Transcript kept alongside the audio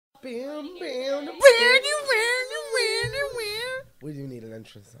We do need an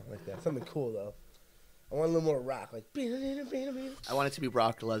entrance song like that. Something cool though. I want a little more rock, like. I want it to be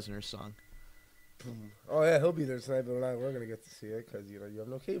Brock Lesnar's song. Oh yeah, he'll be there tonight, but we're gonna get to see it because you have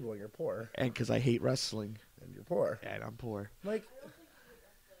no cable and you're poor. And because I hate wrestling. And you're poor. And I'm poor. Like,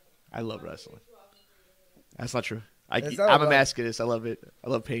 I love wrestling. That's not true. I'm a masochist. I love it. I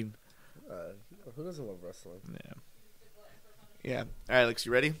love pain. Who doesn't love wrestling? Yeah. All right, Alex,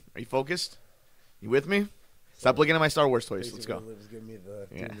 you ready? Are you focused? You with me? Stop looking at my Star Wars toys. Let's go. Give me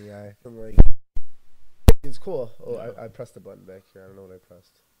the eye. I'm like, it's cool. Oh, I pressed the button back here. I don't know what I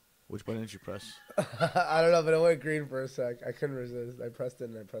pressed. Which button did you press? I don't know, but it went green for a sec. I couldn't resist. I pressed it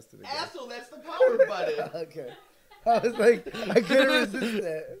and I pressed it again. Asshole, that's the power button. Okay. I was like, I couldn't resist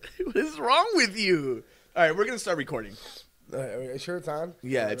it. What is wrong with you? All right, we're going to start recording. Are you sure it's on?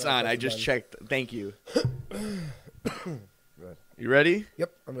 Yeah, it's on. I just checked. Thank you. You ready?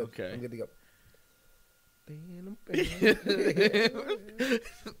 Yep, I'm good. Okay. I'm good to go.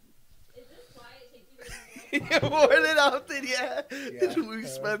 More than often, yeah. We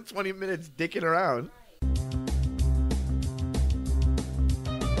spent 20 minutes dicking around.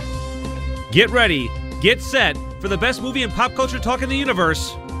 Get ready, get set for the best movie and pop culture talk in the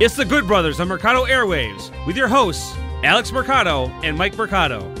universe. It's the Good Brothers on Mercado Airwaves with your hosts, Alex Mercado and Mike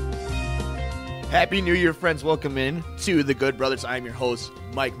Mercado. Happy New Year, friends. Welcome in to the Good Brothers. I'm your host,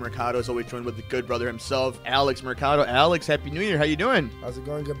 Mike Mercado, as always joined with the Good Brother himself, Alex Mercado. Alex, Happy New Year. How you doing? How's it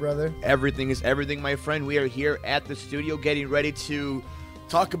going, good brother? Everything is everything, my friend. We are here at the studio getting ready to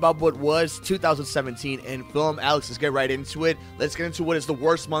talk about what was 2017 in film. Alex, let's get right into it. Let's get into what is the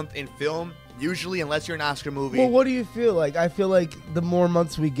worst month in film, usually, unless you're an Oscar movie. Well, what do you feel like? I feel like the more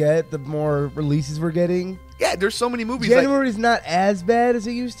months we get, the more releases we're getting. Yeah, there's so many movies. January's not as bad as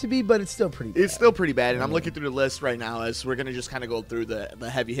it used to be, but it's still pretty bad. It's still pretty bad, and I'm looking through the list right now as we're going to just kind of go through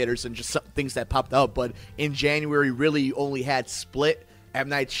the heavy hitters and just some things that popped out. But in January, really you only had Split, M.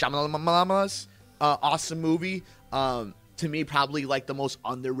 Night Shyamalan's awesome movie. To me, probably like the most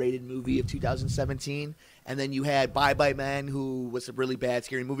underrated movie of 2017. And then you had Bye Bye Man, who was a really bad,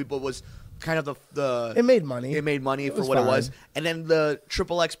 scary movie, but was kind of the It made money. It made money for what it was. And then the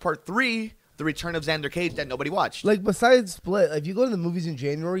Triple X Part 3, The Return of Xander Cage, that nobody watched. Like, besides Split, if you go to the movies in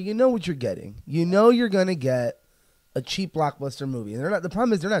January, you know what you're getting. You know you're going to get a cheap blockbuster movie. And the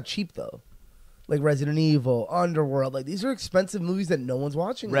problem is they're not cheap, though. Like Resident Evil, Underworld. Like, these are expensive movies that no one's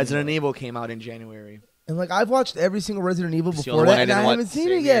watching Resident anymore. Evil came out in January. And, like, I've watched every single Resident Evil It's the before only one that, and I didn't haven't watch. seen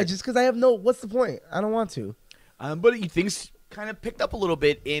Same it yet here. just because I have no... What's the point? I don't want to. But things kind of picked up a little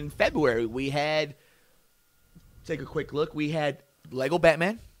bit in February. We had... Take a quick look. We had Lego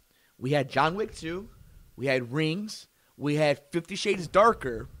Batman. We had John Wick 2. We had Rings. We had 50 Shades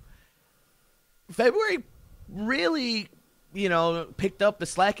Darker. February really, picked up the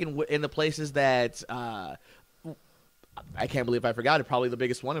slack in the places that I can't believe I forgot it. Probably the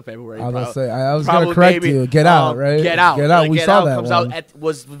biggest one in February. I was going to correct you. Get Out, right? Get Out. Get Out. We Get saw Out that comes one. out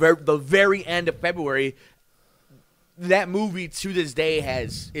was the very end of February. That movie to this day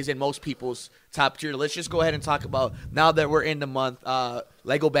is in most people's top tier. Let's just go ahead and talk about, now that we're in the month,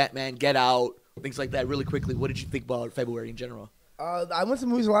 Lego Batman, Get Out, things like that really quickly. What did you think about February in general? I went to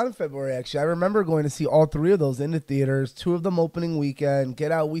movies a lot in February, actually. I remember going to see all three of those in the theaters, two of them opening weekend.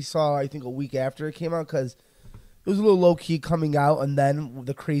 Get Out we saw, I think, a week after it came out because it was a little low-key coming out, and then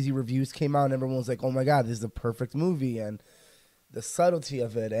the crazy reviews came out, and everyone was like, oh, my God, this is the perfect movie, and the subtlety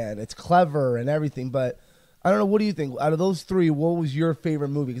of it, and it's clever and everything. But I don't know, what do you think? Out of those three, what was your favorite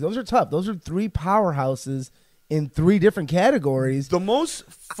movie? Because those are tough. Those are three powerhouses in three different categories. The most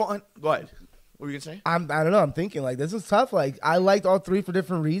fun... Go ahead. What were you going to say? I don't know. I'm thinking, like, this is tough. Like, I liked all three for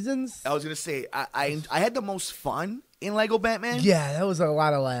different reasons. I was going to say, I had the most fun in Lego Batman. Yeah, that was a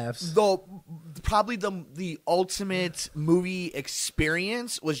lot of laughs. Though, probably the ultimate movie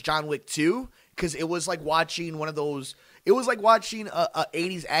experience was John Wick 2, because it was like watching one of those... It was like watching a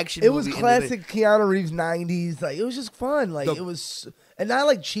 80s action movie. It was classic Keanu Reeves 90s. Like, it was just fun. Like, it was... And not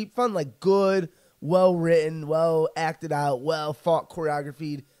like cheap fun, like good, well-written, well-acted out, well-fought,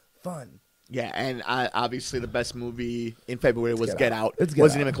 choreographed fun. Yeah, and obviously the best movie in February was Get Out. It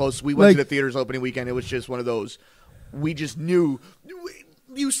wasn't even close. We went to the theaters opening weekend. It was just one of those. We just knew.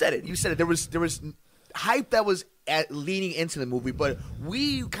 You said it. There was hype that was leading into the movie, but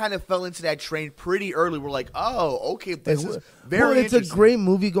we kind of fell into that train pretty early. We're like, oh, okay, this is very It's a great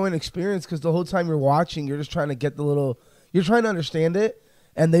movie-going experience because the whole time you're watching, you're just trying to get you're trying to understand it,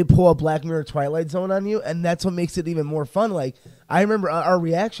 and they pull a Black Mirror Twilight Zone on you, and that's what makes it even more fun. Like, I remember our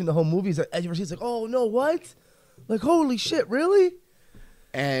reaction the whole movie is like, as you were saying, it's like, oh, no, what? Like, holy shit, really?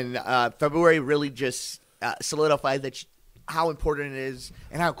 And February really just solidified that how important it is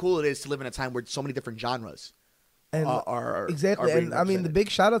and how cool it is to live in a time where so many different genres And are exactly. are being And I mean, the represented. big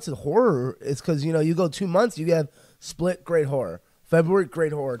shout out to horror is because you go 2 months, you have Split, great horror. February,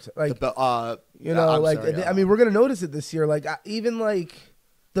 great horror. Like I'm like sorry, I mean, we're gonna notice it this year. Like even like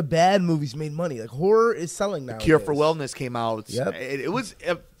the bad movies made money. Like horror is selling now. Cure for Wellness came out. Yep. It was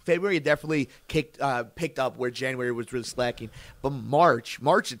February definitely picked up where January was really slacking, but March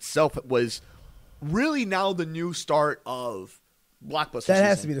itself was really now the new start of blockbuster. That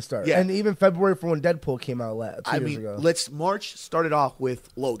has season. to be the start. Yeah. And even February for when Deadpool came out 2 years ago. March started off with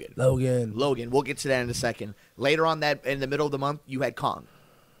Logan. Logan. We'll get to that in a second. Later on that in the middle of the month, you had Kong.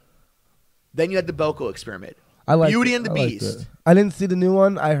 Then you had the Belko Experiment. I like Beauty and the Beast. I didn't see the new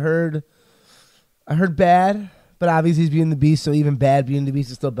one. I heard bad, but obviously he's Beauty and the Beast, so even bad Beauty and the Beast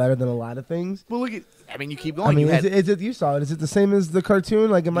is still better than a lot of things. Well, look at. I mean, you keep going. I mean, you had is it you saw it? Is it the same as the cartoon?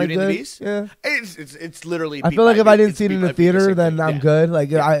 Like, am I Beauty good? and the Beast. Yeah. It's literally. I beat feel like by if I beat. didn't It's see it beat in by the beat, the theater, same then thing. I'm Yeah. good.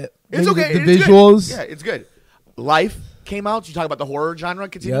 Like, It's maybe okay. The It's visuals. Good. Yeah, it's good. Life came out. You talk about the horror genre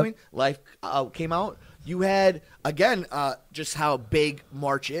continuing. Yep. Life came out. You had again just how big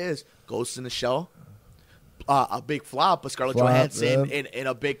March is. Ghost in the Shell. A big flop, but Scarlett Johansson in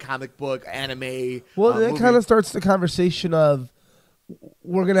a big comic book anime. Well, that movie. kind of starts the conversation of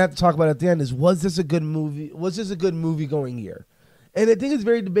we're gonna have to talk about at the end. Is was this a good movie? Was this a good movie going year? And I think it's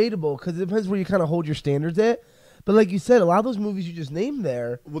very debatable because it depends where you kind of hold your standards at. But like you said, a lot of those movies you just named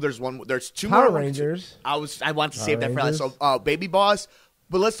there. Well, there's two Power more. Rangers. I wanted to save that for Rangers. last. So, Baby Boss.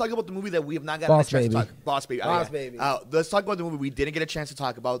 But let's talk about the movie that we have not gotten Boss a chance Baby. to talk. Boss Baby. Boss Baby. Let's talk about the movie we didn't get a chance to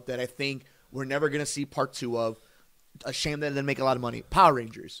talk about that I think we're never going to see part 2 of. A shame that it didn't make a lot of money. Power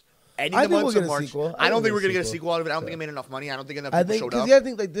Rangers. Ending I the think months we'll of get a March. sequel. I don't think we're going to get a sequel out of it. I don't think it made enough money. I don't think enough I people think showed because up. yeah, I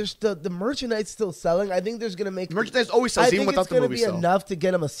think like there's the merchandise still selling. I think there's gonna make Merchandise always I sells, think even without it's the gonna movie be still. enough to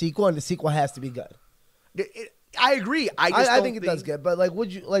get them a sequel, and the sequel has to be good. I agree. I think it does good, but like,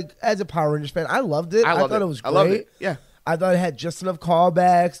 would you like as a Power Rangers fan? I loved it. I thought it was great. I loved it. Yeah. I thought it had just enough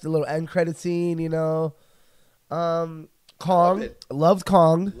callbacks. The little end credit scene, Kong. Loved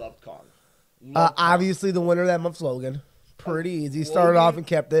Kong. Loved Kong. Obviously, the winner of that month's Logan. Pretty easy. Started off and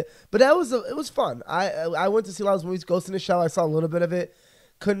kept it, but it was fun. I went to see a lot of those movies. Ghost in the Shell. I saw a little bit of it.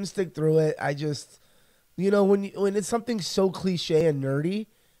 Couldn't stick through it. I just, when it's something so cliche and nerdy,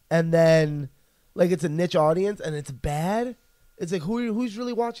 and then like it's a niche audience and it's bad, it's like who's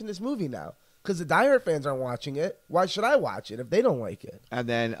really watching this movie now? Because the diehard fans aren't watching it. Why should I watch it if they don't like it? And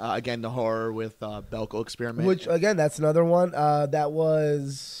then again, the horror with Belko Experiment, Which again, that's another one that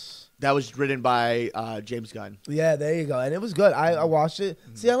was. that was written by James Gunn. Yeah, there you go. And it was good. I watched it.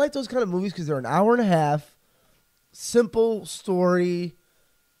 See, I like those kind of movies because they're an hour and a half, simple story.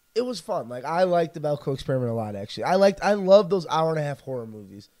 It was fun. Like, I liked the Belko Experiment a lot, actually. I love those hour and a half horror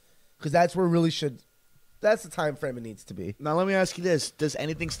movies because that's where that's the time frame it needs to be. Now let me ask you this: does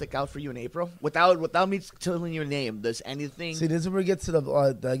anything stick out for you in April? Without me telling your name, does anything? See, this is where we get to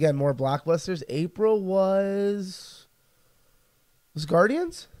the again, more blockbusters. April was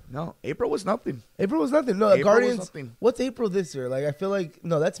Guardians? No, April was nothing. April was nothing. No, April was Guardians. nothing. What's April this year? Like, I feel like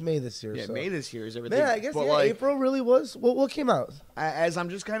no, that's May this year. Yeah, so. May this year is everything. Man, I guess But, yeah, like, April really was. What came out? As I'm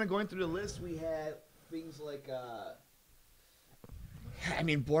just kind of going through the list, we had things like,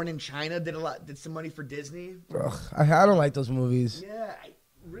 Born in China did some money for Disney. Ugh, I don't like those movies. Yeah,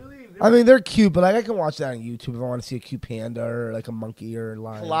 I mean, they're cute, but like I can watch that on YouTube if I want to see a cute panda or like a monkey or a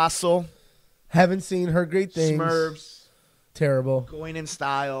lion. Colossal, Haven't seen her great things. Smurfs, Terrible. Going in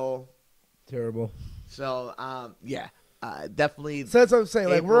Style. Terrible. So, definitely. So that's what I'm saying.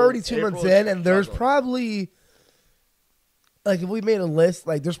 Like we're already 2 months in, and there's struggle. probably like if we made a list,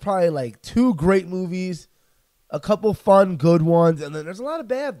 like there's probably like 2 great movies, a couple fun, good ones, and then there's a lot of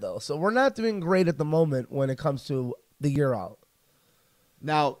bad though. So we're not doing great at the moment when it comes to the year out.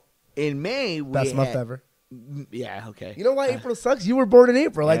 Now, in May, we Best month had- ever. Yeah, okay. You know why April sucks? You were born in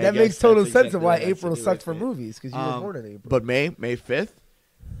April. Like Yeah, I that makes guess total that's sense exactly of why what it has to April do sucked with for it. movies because you were born in April. But May 5th,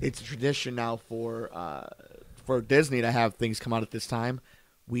 it's a tradition now for Disney to have things come out at this time.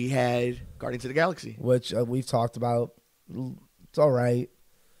 We had Guardians of the Galaxy. Which we've talked about. It's all right.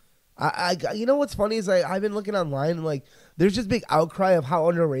 I you know what's funny is I've been looking online and like there's just big outcry of how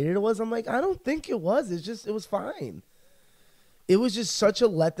underrated it was. I'm like, I don't think it was. It was fine. It was just such a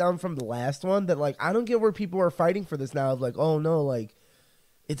letdown from the last one that like I don't get where people are fighting for this now of like, oh no, like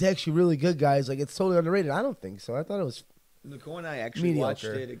it's actually really good, guys. Like it's totally underrated. I don't think so. I thought it was Nicole and I actually mediocre. watched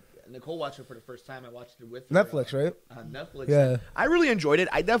it. Nicole watched it for the first time. I watched it with her, Netflix, right? on Netflix. Yeah. I really enjoyed it.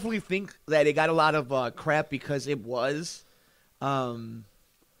 I definitely think that it got a lot of crap because it was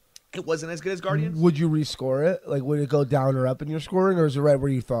It wasn't as good as Guardians. Would you rescore it? Like, would it go down or up in your scoring, or is it right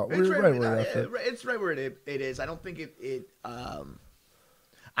where you thought? It's Right where it is. it's right where it is. I don't think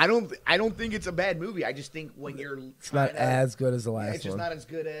I don't think it's a bad movie. I just think when you're It's not as good as the last one. It's just not as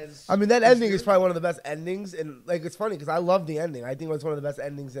good as. I mean, that ending is probably one of the best endings, and like it's funny because I love the ending. I think it's one of the best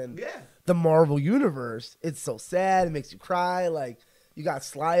endings in the Marvel universe. It's so sad, it makes you cry. Like you got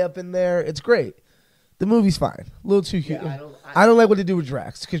Sly up in there. It's great. The movie's fine. A little too cute. Yeah, I don't like what they do with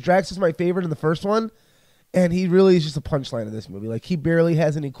Drax because Drax is my favorite in the first one, and he really is just a punchline in this movie. Like he barely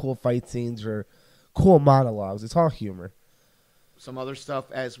has any cool fight scenes or cool monologues. It's all humor. Some other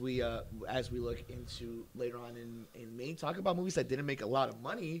stuff as we look into later on in May. Talk about movies that didn't make a lot of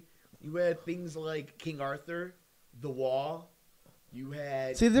money. You had things like King Arthur, The Wall. You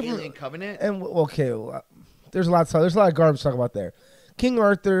had Alien Covenant. And okay, there's a lot of garbage to talk about there. King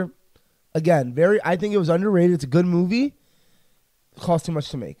Arthur. Again, I think it was underrated. It's a good movie. It cost too much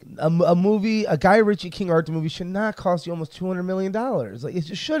to make. A Guy Ritchie King Arthur movie should not cost you almost $200 million. Like, it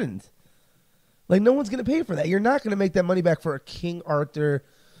just shouldn't. Like, no one's going to pay for that. You're not going to make that money back for a King Arthur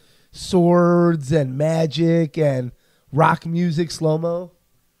swords and magic and rock music, slow-mo.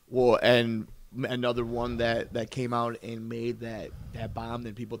 Well, and another one that came out and made that bombed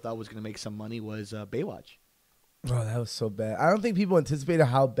and people thought was going to make some money was Baywatch. Oh, that was so bad. I don't think people anticipated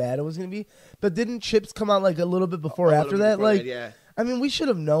how bad it was going to be. But didn't Chips come out like a little bit before or after that? Like, yeah. I mean, we should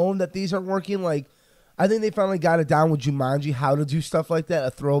have known that these aren't working. Like, I think they finally got it down with Jumanji, how to do stuff like that, a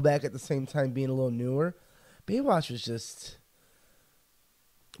throwback at the same time being a little newer. Baywatch was just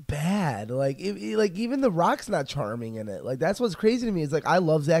bad. Like, like even The Rock's not charming in it. Like, that's what's crazy to me. Is like, I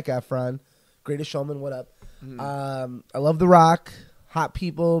love Zac Efron, Greatest Showman. What up? Mm-hmm. I love The Rock, hot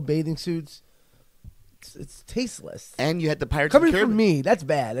people, bathing suits. It's tasteless. And you had the Pirates of the Caribbean. Coming from me, that's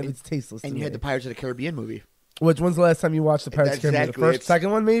bad. If it's tasteless. And you had the Pirates of the Caribbean movie. When's the last time you watched the Pirates of the Caribbean? The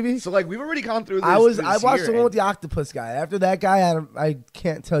second one, maybe? So, like, we've already gone through this. I watched the one with the octopus guy. After that guy, I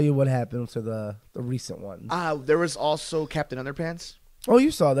can't tell you what happened to the recent ones. There was also Captain Underpants. Oh,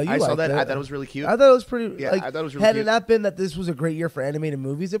 you saw that. I saw that. I thought it was really cute. I thought it was pretty. Yeah, I thought it was really cute. Had cute. it not been that this was a great year for animated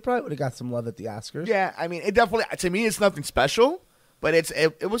movies, it probably would have got some love at the Oscars. Yeah, I mean, it definitely, to me, it's nothing special. But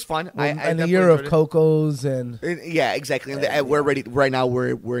it was fun. Well, and a year of Cocos and yeah, exactly. And we're ready right now.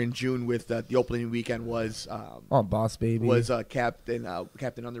 We're in June with the opening weekend was Boss Baby was Captain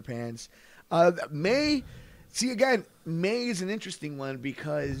Underpants. May is an interesting one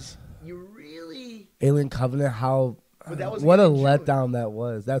because you really Alien Covenant. What a letdown that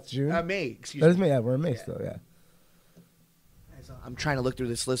was. That's June. May. Excuse me. That is May. Yeah, we're in May still. Yeah. I'm trying to look through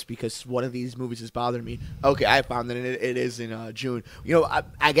this list because one of these movies is bothering me. Okay, I found that it is in June. You know,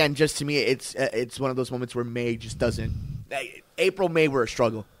 again, just to me, it's one of those moments where May just doesn't. April, May were a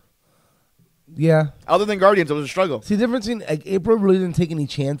struggle. Yeah. Other than Guardians, it was a struggle. See, the difference in April really didn't take any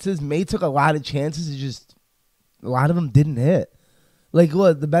chances. May took a lot of chances. It just a lot of them didn't hit. Like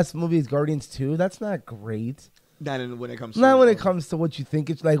what? The best movie is Guardians 2. That's not great. Not when it comes to what you think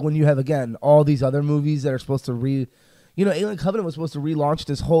it's like when you have again all these other movies that are supposed to Alien Covenant was supposed to relaunch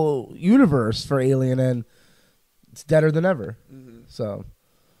this whole universe for Alien, and it's deader than ever. Mm-hmm. So,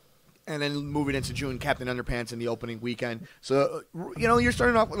 and then moving into June, Captain Underpants in the opening weekend. So, you're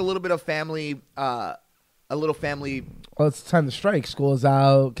starting off with a little bit of family, Well, it's time to strike. School is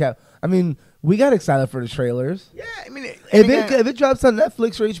out. I mean, we got excited for the trailers. Yeah, I mean, if it drops on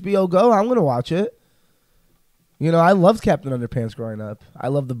Netflix or HBO Go, I'm gonna watch it. I loved Captain Underpants growing up. I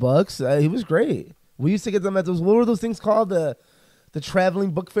loved the books. He was great. We used to get them at those. What were those things called? The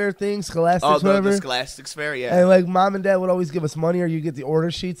traveling book fair things, Scholastics, whatever. The Scholastics fair, yeah. And like mom and dad would always give us money, or you get the order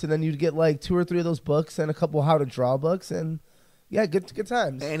sheets, and then you'd get like 2 or 3 of those books and a couple how to draw books, and yeah, good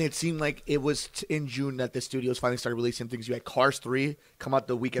times. And it seemed like it was in June that the studios finally started releasing things. You had Cars 3 come out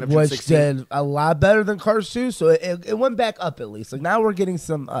the weekend of June 16th. Which did a lot better than Cars 2, so it went back up at least. Like now we're getting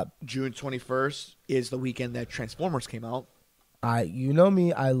some up. June 21st is the weekend that Transformers came out. You know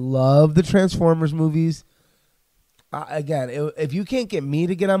me, I love the Transformers movies. Again, if you can't get me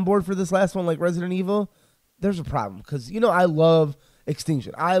to get on board for this last one, like Resident Evil, there's a problem. Because, I love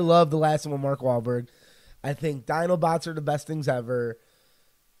Extinction. I love the last one with Mark Wahlberg. I think Dinobots are the best things ever.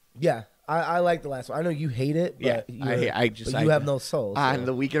 Yeah, I like the last one. I know you hate it, but you have no soul. So. On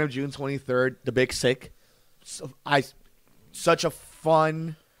the weekend of June 23rd, The Big Sick. Such a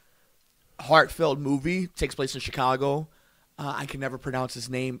fun, heartfelt movie. Takes place in Chicago. I can never pronounce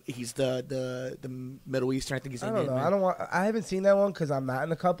his name. He's the Middle Eastern. I think he's. I don't know. I haven't seen that one because I'm not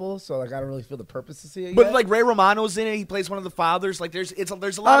in a couple, so like I don't really feel the purpose to see it. But yet. like Ray Romano's in it. He plays one of the fathers. Like there's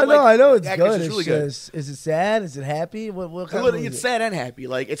a lot. I know it's good. It's really good. Is it sad? Is it happy? What kind of it's sad and happy.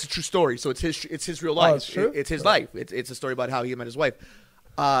 Like it's a true story. So it's his real life. It's true. It's his life. It's a story about how he met his wife.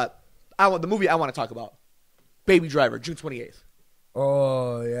 The movie I want to talk about, Baby Driver, June 28th.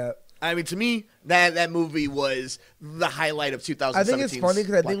 Oh yeah. I mean, to me, that movie was the highlight of 2017. I think it's funny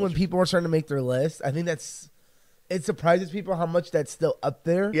because I think when people are starting to make their list, I think it surprises people how much that's still up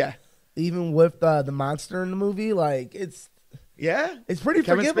there. Yeah. Even with the monster in the movie, like it's pretty Kevin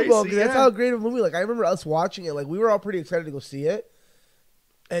forgivable Spacey, because that's how great of a movie. Like I remember us watching it, like we were all pretty excited to go see it,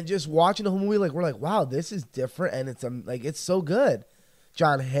 and just watching the whole movie, like we're like, wow, this is different, and it's so good.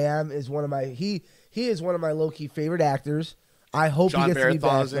 John Hamm is one of my he is one of my low key favorite actors. I hope John he gets to be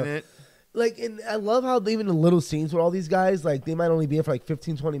back. in it. Like, and I love how even the little scenes with all these guys, like they might only be in for like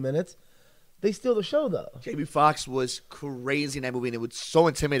 15, 20 minutes. They steal the show though. Jamie Foxx was crazy in that movie, and it was so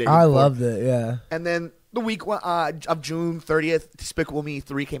intimidating. I loved it, yeah. And then the week of June 30th, Despicable Me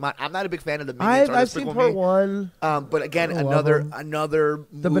 3 came out. I'm not a big fan of the Minions. I've seen part one. But again, another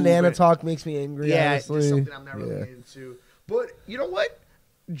the banana talk makes me angry. Yeah, honestly. it's something I'm not really into. But you know what?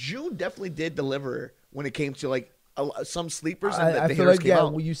 June definitely did deliver when it came to like some sleepers. And I feel like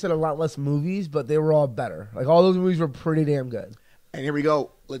well, you said a lot less movies, but they were all better. Like all those movies were pretty damn good. And here we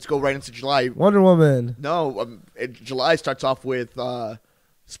go. Let's go right into July. Wonder Woman. No, July starts off with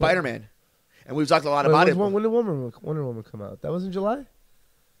Spider-Man, and we've talked a lot about it. When did Wonder Woman come out? That was in July.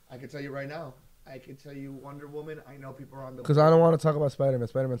 I can tell you right now. I can tell you Wonder Woman. I know people are on the because I don't want to talk about Spider-Man.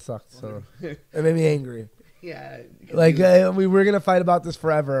 Spider-Man sucked, so it made me angry. Yeah, like we're gonna fight about this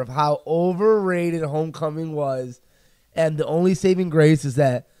forever of how overrated Homecoming was, and the only saving grace is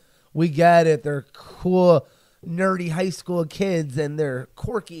that we get it. They're cool, nerdy high school kids, and they're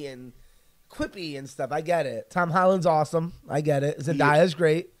quirky and quippy and stuff. I get it. Tom Holland's awesome. I get it. Zendaya's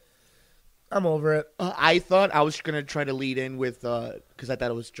great. I'm over it. I thought I was gonna try to lead in with because I thought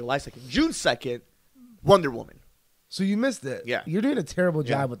it was July 2nd, June 2nd, Wonder Woman. So you missed it. Yeah. You're doing a terrible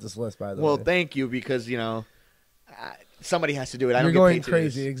job with this list, by the way. Well, thank you, because, somebody has to do it. You're going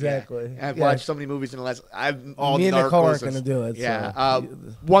crazy, exactly. Yeah. I've watched so many movies in the last... Me and Nicole aren't going to do it. Yeah. So.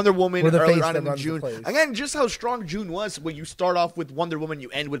 Wonder Woman earlier on in June. Again, just how strong June was. When you start off with Wonder Woman, you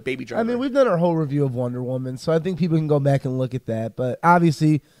end with Baby Driver. I mean, we've done our whole review of Wonder Woman, so I think people can go back and look at that. But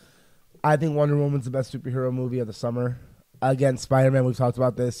obviously, I think Wonder Woman's the best superhero movie of the summer. Again, Spider-Man, we've talked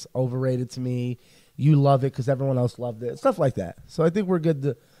about this. Overrated to me. You love it because everyone else loved it. Stuff like that. So I think we're good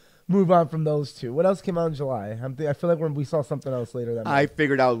to move on from those two. What else came out in July? I feel like we saw something else later that month. I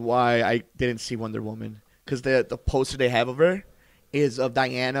figured out why I didn't see Wonder Woman. Because the poster they have of her is of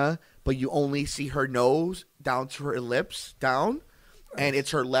Diana, but you only see her nose down to her lips down, and it's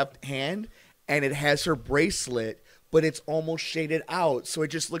her left hand, and it has her bracelet, but it's almost shaded out, so it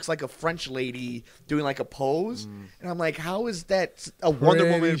just looks like a French lady doing like a pose. And I'm like, how is that a Wonder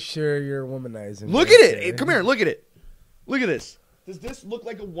Woman? Pretty sure you're womanizing. Look at it. Come here. Look at it. Look at this. Does this look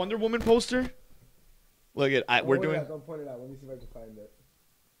like a Wonder Woman poster? Look at we're doing. Don't point it out. Let me see if I can find it.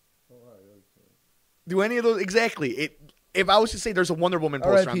 Do any of those exactly? If I was to say there's a Wonder Woman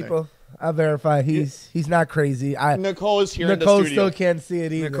poster all right, on people. I'll verify. He's not crazy. Nicole is here. Nicole in the studio. still can't see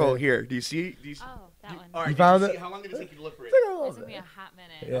it either. Nicole, here. Do you see? Oh, that one. All right. You found it? How long did it take you to look for it? It's gonna be a hot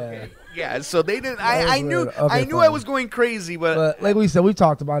minute. Yeah. Okay. Yeah. So they didn't. I knew. Okay, I knew fine. I was going crazy, But like we said, we've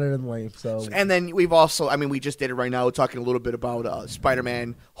talked about it in length. So And then we've also. I mean, we just did it right now, talking a little bit about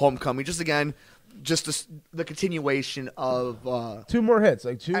Spider-Man: Homecoming. Just the continuation of. two more hits,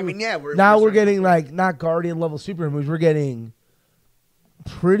 like two. I mean, yeah. We're getting like not Guardian level super movies. We're getting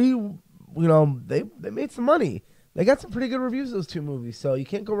pretty. They made some money. They got some pretty good reviews, those two movies, so you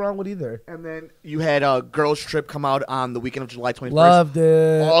can't go wrong with either. And then you had Girls Trip come out on the weekend of July 21st. Loved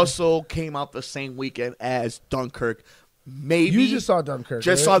it. Also came out the same weekend as Dunkirk. Maybe You just saw Dunkirk.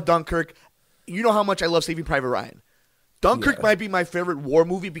 Just right? saw Dunkirk. You know how much I love Saving Private Ryan. Dunkirk might be my favorite war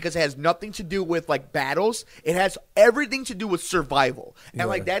movie because it has nothing to do with like battles. It has everything to do with survival. And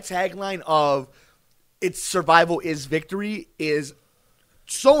like that tagline of "It's survival is victory" is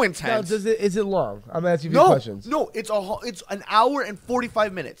so intense. Now, is it long? I'm asking you a few questions. No, it's an hour and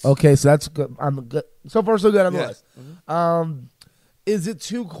 45 minutes. Okay, so that's good. I'm good. So far, so good on the list. Mm-hmm. Is it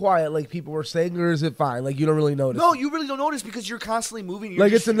too quiet, like people were saying, or is it fine? Like you don't really notice? No, you really don't notice because you're constantly moving.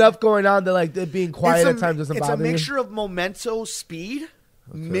 Like it's enough going on that like it being quiet at times doesn't bother you. It's a mixture of memento speed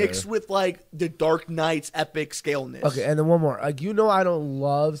mixed with like the Dark Knight's epic scaleness. Okay, and then one more. Like I don't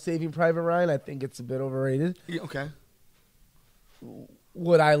love Saving Private Ryan. I think it's a bit overrated. Okay.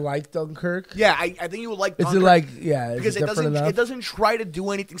 Would I like Dunkirk? Yeah, I think you would like Dunkirk. Is it like because it doesn't try to do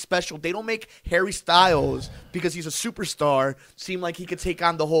anything special. They don't make Harry Styles, because he's a superstar, seem like he could take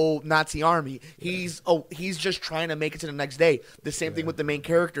on the whole Nazi army. He's just trying to make it to the next day. The same thing with the main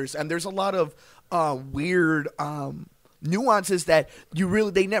characters, and there's a lot of weird nuances that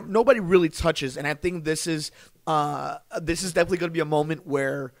nobody really touches. And I think this is definitely going to be a moment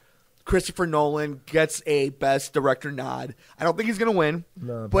where Christopher Nolan gets a Best Director nod. I don't think he's going to win.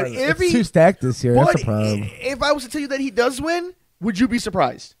 No, but if it's too stacked this year. That's the problem. If I was to tell you that he does win, would you be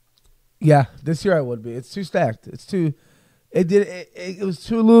surprised? Yeah, this year I would be. It's too stacked. It's too. It was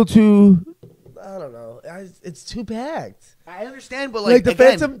too a little too. I don't know. It's too packed. I understand, but like the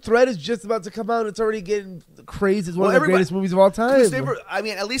Phantom Thread is just about to come out. It's already getting crazy. It's one of the greatest movies of all time. I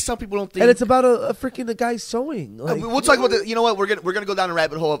mean, at least some people don't think. And it's about a freaking guy sewing. Like, we'll talk about the. You know what? We're gonna go down a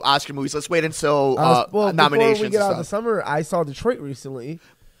rabbit hole of Oscar movies. Let's wait until nominations. Before we get out of the summer, I saw Detroit recently.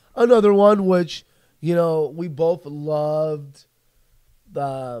 Another one which we both loved.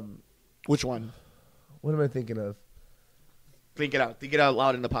 Which one? What am I thinking of? Think it out. Think it out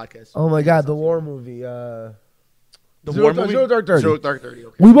loud in the podcast. Oh my God, the war movie. The war movie. Zero Dark 30. Zero Dark 30.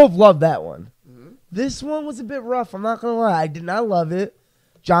 Okay. We both loved that one. Mm-hmm. This one was a bit rough. I'm not gonna lie. I did not love it.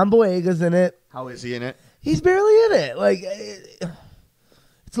 John Boyega's in it. How is he in it? He's barely in it. Like it's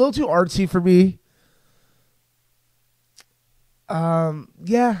a little too artsy for me.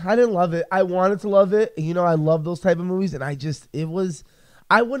 Yeah, I didn't love it. I wanted to love it. I love those type of movies, and I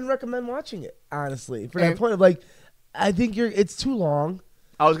wouldn't recommend watching it honestly. For that point of I think it's too long.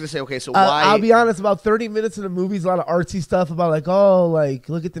 I was gonna say, okay, so why? I'll be honest. About 30 minutes of the movie is a lot of artsy stuff about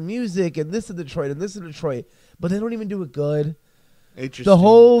look at the music and this is Detroit and this is Detroit, but they don't even do it good. The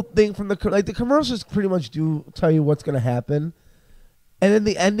whole thing from the commercials pretty much do tell you what's gonna happen, and then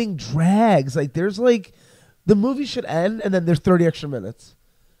the ending drags. There's the movie should end and then there's 30 extra minutes,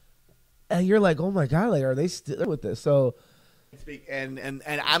 and you're like, oh my God, are they still with this? So. And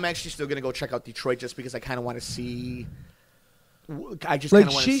I'm actually still gonna go check out Detroit just because I kind of want to see. I just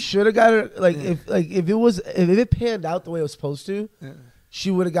she should have got it. If it panned out the way it was supposed to,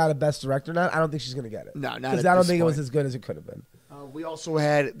 she would have got a Best Director. I don't think she's gonna get it. No, not because I don't think it was as good as it could have been. We also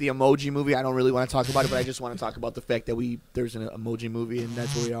had the Emoji movie. I don't really want to talk about it, but I just want to talk about the fact that there's an Emoji movie, and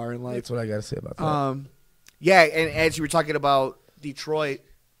that's where we are in life. That's what I got to say about that. Yeah, and as you were talking about Detroit.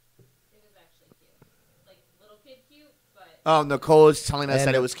 Oh, Nicole is telling us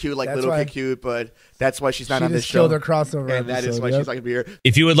that it was cute, little kid cute, but that's why she's not on this show. Their crossover and that is why she's not going to be here.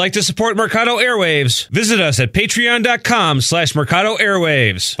 If you would like to support Mercado Airwaves, visit us at patreon.com/Mercado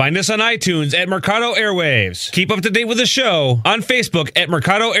Airwaves. Find us on iTunes at Mercado Airwaves. Keep up to date with the show on Facebook at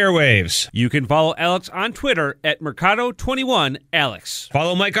Mercado Airwaves. You can follow Alex on Twitter at Mercado21Alex.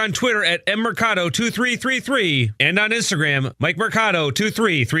 Follow Mike on Twitter at mmercado2333 and on Instagram, Mike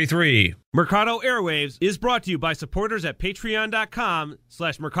Mercado2333. Mercado Airwaves is brought to you by supporters at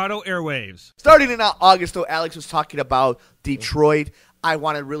patreon.com/Mercado Airwaves. Starting in August, though, Alex was talking about Detroit. I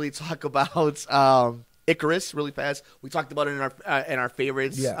want to really talk about Icarus really fast. We talked about it in our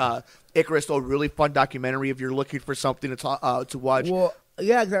favorites. Yeah. Icarus, though, really fun documentary if you're looking for something to watch. Well,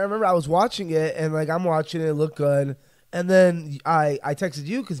 yeah, because I remember I was watching it, and I'm watching it look good. And then I texted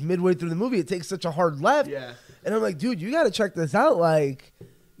you because midway through the movie, it takes such a hard left. Yeah. And I'm like, dude, you got to check this out.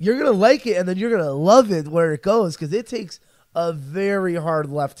 You're going to like it, and then you're going to love it where it goes because it takes a very hard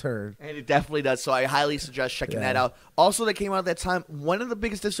left turn. And it definitely does, so I highly suggest checking that out. Also, that came out at that time, one of the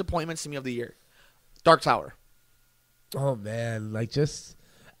biggest disappointments to me of the year, Dark Tower. Oh, man. I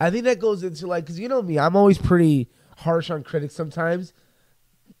think that goes into, because you know me, I'm always pretty harsh on critics sometimes.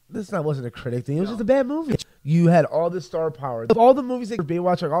 This wasn't a critic thing. It was just a bad movie. You had all the star power. All the movies that you're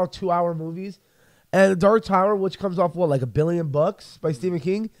Baywatch, all 2-hour movies, and Dark Tower, which comes off, $1 billion by Stephen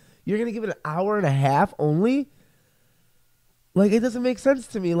King, you're going to give it an hour and a half only? It doesn't make sense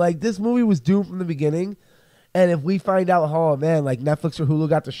to me. This movie was doomed from the beginning, and if we find out, oh, man, Netflix or Hulu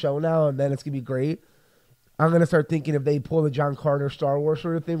got the show now, and then it's going to be great, I'm going to start thinking if they pull the John Carter Star Wars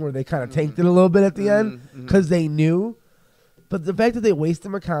sort of thing where they kind of tanked it a little bit at the end because they knew. But the fact that they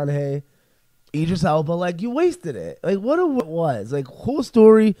wasted McConaughey, Idris Elba, you wasted it. What it was. Cool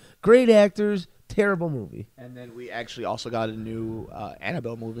story, great actors, terrible movie. And then we actually also got a new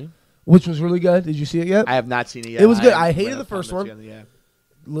Annabelle movie. Which was really good. Did you see it yet? I have not seen it yet. It was good. I hated the first one. Together, yeah.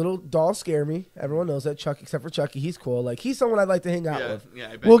 Little dolls scare me. Everyone knows that. Chucky, except for Chucky. He's cool. He's someone I'd like to hang out with. Yeah,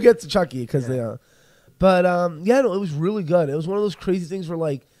 I bet we'll get to Chucky because they are. But, it was really good. It was one of those crazy things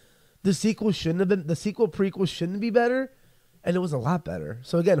where, the sequel shouldn't have been, the sequel prequel shouldn't be better, and it was a lot better.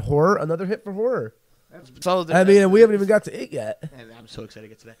 So, again, horror, another hit for horror. And we haven't even got to it yet. And I'm so excited to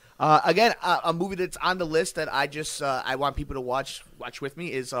get to that. Again, a movie that's on the list that I want people to watch with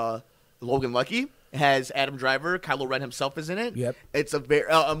me is Logan Lucky. It has Adam Driver. Kylo Ren himself is in it. Yep. It's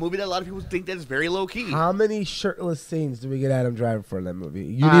a movie that a lot of people think that is very low key. How many shirtless scenes do we get Adam Driver for in that movie?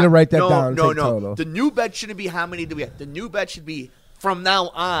 You need to write that down. No. Total. The new bet shouldn't be how many do we have. The new bet should be from now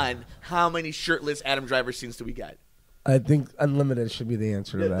on how many shirtless Adam Driver scenes do we get. I think unlimited should be the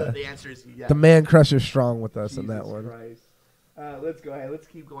answer to that. The answer is yes. The man crush is strong with us on that one. Christ. Let's go ahead. Let's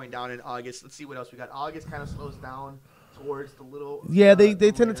keep going down in August. Let's see what else we got. August kind of slows down towards the little. Yeah, they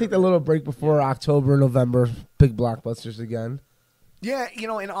tend to take that little break before October, November, big blockbusters again. Yeah,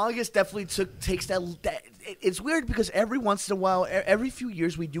 in August definitely takes that. It's weird because every once in a while, every few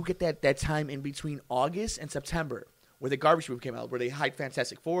years, we do get that time in between August and September where the garbage movie came out, where they hide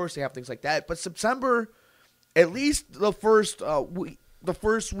Fantastic Four, they have things like that. But September, at least the first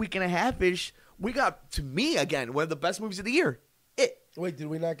week and a half ish, we got, to me again, one of the best movies of the year. Wait, did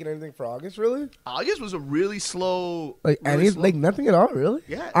we not get anything for August? Really? August was a really slow, like nothing at all. Really?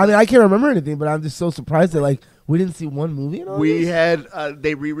 Yeah. I mean, I can't remember anything, but I'm just so surprised that we didn't see one movie in August. We had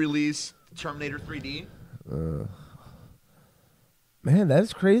they re-released Terminator 3D. Man,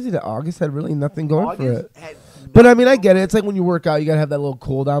 that's crazy that August had really nothing going for it. But I mean, I get it. It's like when you work out, you gotta have that little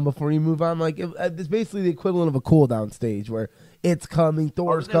cool down before you move on. Like it's basically the equivalent of a cool down stage where it's coming,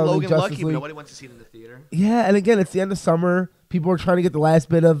 Thor's coming, Logan Justice Lucky, League. but nobody went to see it in the theater. Yeah, and again, it's the end of summer. People are trying to get the last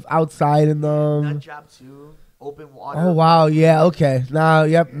bit of outside in them. Nut Job 2, Open Water. Oh wow, yeah, okay. Now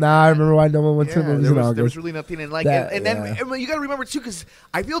I remember why no one went to the movies in August. There was really nothing in then you got to remember too, because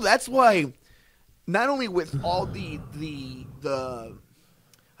I feel that's why. Not only with all the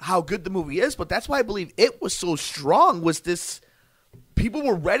how good the movie is, but that's why I believe it was so strong. Was this people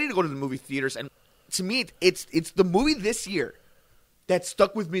were ready to go to the movie theaters, and to me, it's the movie this year that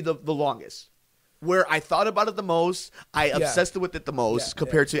stuck with me the longest. Where I thought about it the most, I obsessed with it the most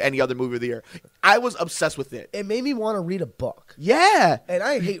compared to any other movie of the year. I was obsessed with it. It made me want to read a book. Yeah, and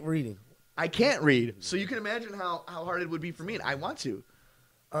I hate reading. I can't read, so you can imagine how hard it would be for me. And I want to.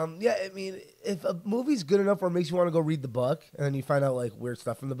 Yeah, I mean, if a movie's good enough where it makes you want to go read the book, and then you find out weird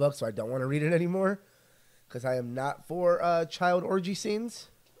stuff from the book, so I don't want to read it anymore, because I am not for child orgy scenes.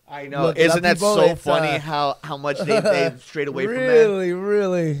 I know. Isn't that so funny how much they've strayed away from that?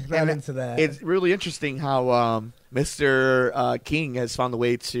 Really not into that. It's really interesting how Mr. King has found a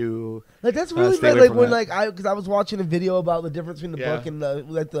way to that's really stay bad. away When that. because I was watching a video about the difference between the book and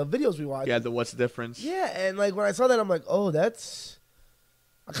the videos we watched. Yeah, what's the difference? Yeah, and when I saw that, I'm like, oh, that's.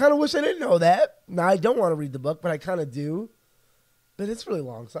 I kind of wish I didn't know that. Now I don't want to read the book, but I kind of do. But it's really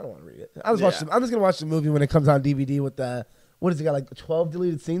long, so I don't want to read it. I'm just gonna watch the movie when it comes on DVD with the. What has it got, 12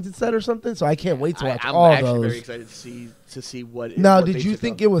 deleted scenes it said or something? So I can't wait to watch all those. I'm actually very excited to see what. Now, did you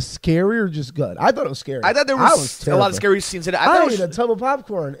think it was scary or just good? I thought it was scary. I thought there was a lot of scary scenes in it. I ate a tub of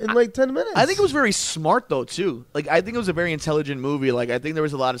popcorn in 10 minutes. I think it was very smart though too. I think it was a very intelligent movie. I think there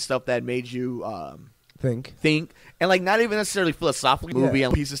was a lot of stuff that made you think, and not even necessarily philosophically movie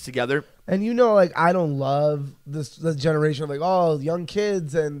and pieces together. And I don't love the generation of young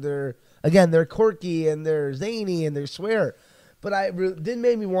kids and they're quirky and they're zany and they swear. But did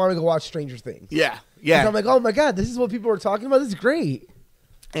make me want to go watch Stranger Things. Yeah. I'm like, oh my God, this is what people are talking about. This is great.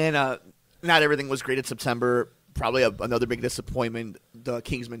 And not everything was great in September. Probably another big disappointment, the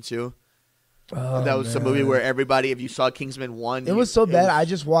Kingsman 2. Oh, that was a movie where everybody, if you saw Kingsman 1. It was so bad. I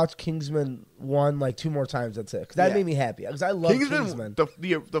just watched Kingsman 1 2 more times. That's it. Because that made me happy. Because I love Kingsman.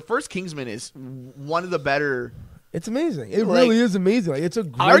 The first Kingsman is one of the better. It's amazing. It really is amazing. It's a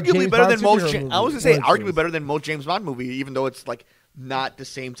great arguably James better Bond than most. movie. I was gonna say arguably better than most James Bond movie, even though it's not the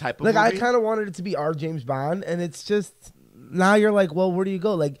same type of movie. I kind of wanted it to be our James Bond, and it's just now you're like, well, where do you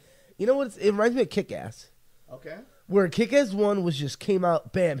go? You know what? It reminds me of Kick-Ass. Okay. Where Kick-Ass 1 was just came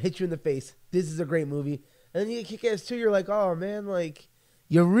out, bam, hit you in the face. This is a great movie, and then you get Kick-Ass 2. You're like, oh man,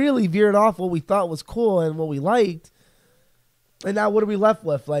 you really veered off what we thought was cool and what we liked, and now what are we left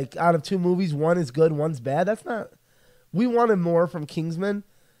with? Out of 2 movies, one is good, one's bad. That's not. We wanted more from Kingsman,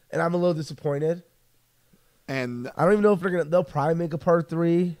 and I'm a little disappointed. And I don't even know if they'll probably make a part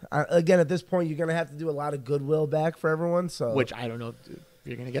 3. Again, at this point, you're gonna have to do a lot of goodwill back for everyone. So, which I don't know if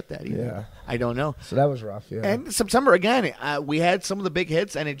you're gonna get that either. Yeah, I don't know. So that was rough. Yeah. And September again, we had some of the big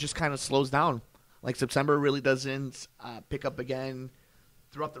hits, and it just kind of slows down. September really doesn't pick up again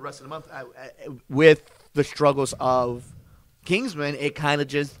throughout the rest of the month. With the struggles of Kingsman, it kind of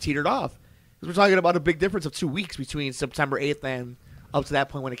just teetered off. We're talking about a big difference of 2 weeks between September 8th and up to that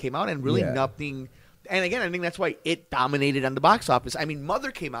point when it came out, and really nothing. And again, I think that's why it dominated on the box office. I mean,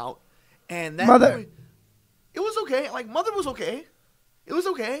 Mother came out, and that movie, it was okay. Mother was okay. It was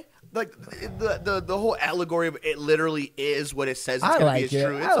okay. The whole allegory of it literally is what it says it's going to be. It's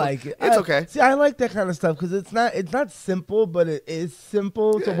true. I like it. It's okay. See, I like that kind of stuff because it's not simple, but it is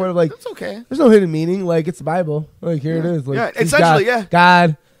simple to where it's okay. There's no hidden meaning. It's the Bible. Here it is. Essentially,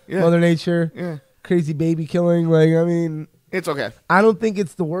 God. Yeah. Mother Nature, crazy baby killing. I mean, it's okay. I don't think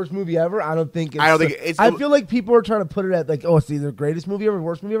it's the worst movie ever. I don't think it's. I feel like people are trying to put it at it's either the greatest movie ever,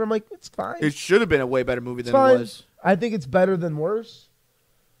 worst movie ever. I'm like, it's fine. It should have been a way better movie than it was. I think it's better than worse.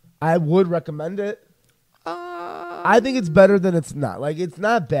 I would recommend it. I think it's better than it's not. Like, it's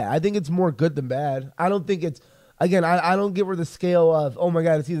not bad. I think it's more good than bad. I don't think it's, again, I don't get where the scale of, oh my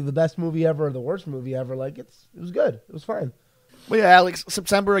God, it's either the best movie ever or the worst movie ever. Like, it was good. It was fine. Well, yeah, Alex,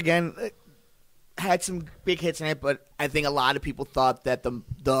 September again had some big hits in it, but I think a lot of people thought that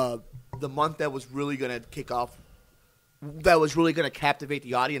the month that was really going to kick off, that was really going to captivate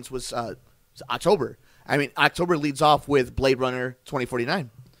the audience was October. I mean, October leads off with Blade Runner 2049.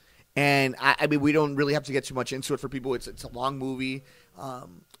 And, I mean, we don't really have to get too much into it for people. It's a long movie.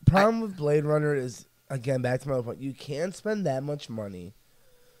 Problem with Blade Runner is, again, back to my point, you can't spend that much money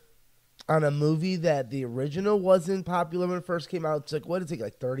on a movie that the original wasn't popular when it first came out. It's like, what, it take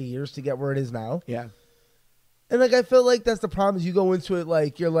like 30 years to get where it is now? Yeah. And, like, I feel like that's the problem is you go into it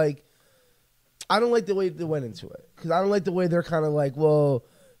like, you're like, I don't like the way they went into it. Because I don't like the way they're kind of like, well,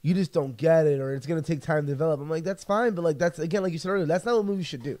 you just don't get it or it's going to take time to develop. I'm like, that's fine. But, like, that's, again, like you said earlier, that's not what movies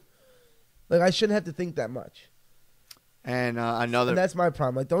should do. Like, I shouldn't have to think that much. And And that's my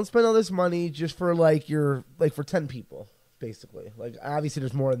problem. Like, don't spend all this money just for, like, for 10 people, basically. Like, obviously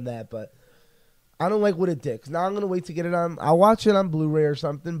there's more than that, but I don't like what it did. Because now I'm going to wait to get it on. I'll watch it on Blu-ray or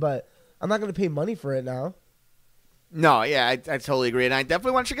something, but I'm not going to pay money for it now. No, yeah, I totally agree. And I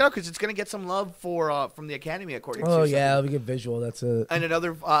definitely want to check it out because it's going to get some love from the Academy, according to Oh, yeah, we get visual. That's it. And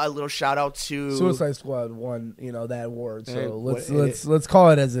another little shout-out to... Suicide Squad won, that award, so let's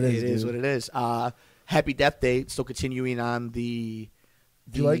call it as it is. It is what it is. Happy Death Day, still continuing on the...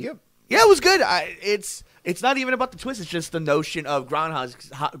 Do you like it? Yeah, it was good. It's not even about the twist. It's just the notion of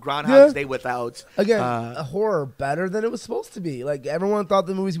Groundhog's Day without... Again, a horror better than it was supposed to be. Like, everyone thought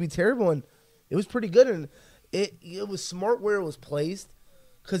the movies would be terrible, and it was pretty good, and it was smart where it was placed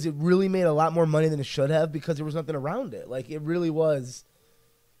because it really made a lot more money than it should have because there was nothing around it. Like, it really was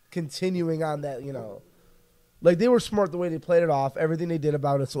continuing on that, Like, they were smart the way they played it off, everything they did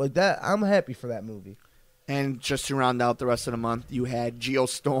about it. So, like, that, I'm happy for that movie. And just to round out the rest of the month, you had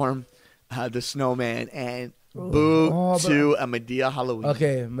Geostorm, The Snowman, and Boo to a Medea Halloween.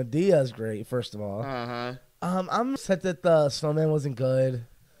 Okay, Medea's great, first of all. Uh-huh. I'm upset that the Snowman wasn't good.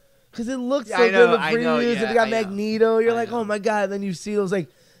 Because it looks so good in the previews, and they got Magneto. You're like, oh, my God. And then you see those, like,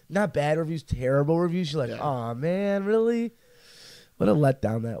 not bad reviews, terrible reviews. You're like, oh, man, really? What a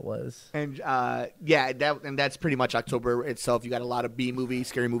letdown that was. And, that's pretty much October itself. You got a lot of B movies,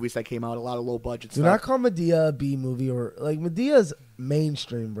 scary movies that came out, a lot of low-budget stuff. Do not call Medea a B movie. Or like, Medea's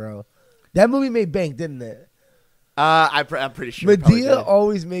mainstream, bro. That movie made bank, didn't it? I'm pretty sure. Medea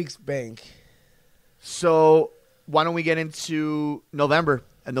always makes bank. So, why don't we get into November?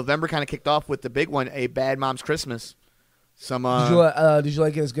 And November kind of kicked off with the big one, A Bad Mom's Christmas. Some did you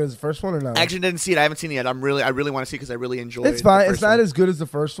like it as good as the first one or no? I actually didn't see it. I haven't seen it yet. I really want to see it because I really enjoyed it. It's fine. It's not as good as the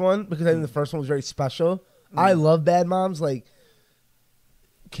first one because I think the first one was very special. I love Bad Moms. Like,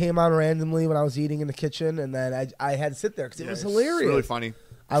 came on randomly when I was eating in the kitchen, and then I had to sit there because it was hilarious. It's really funny.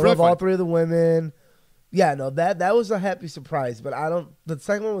 I love all three of the women. Yeah, no, that was a happy surprise. But the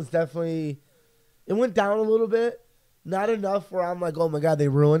second one was definitely, it went down a little bit. Not enough where I'm like, oh my God, they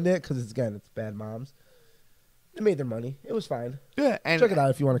ruined it because it's Bad Moms. They made their money. It was fine. Yeah, and check it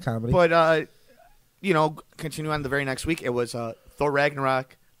out if you want a comedy. But continue on the very next week, it was Thor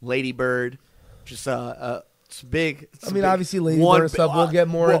Ragnarok, Lady Bird, just it's big. Obviously, Lady Bird stuff we'll get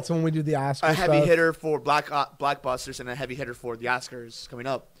more into when we do the Oscars. A heavy hitter for blockbusters and a heavy hitter for the Oscars coming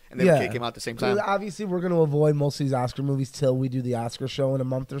up, and they came out at the same time. Obviously, we're going to avoid most of these Oscar movies till we do the Oscar show in a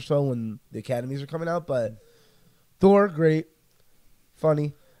month or so when the Academies are coming out, but. Thor, great,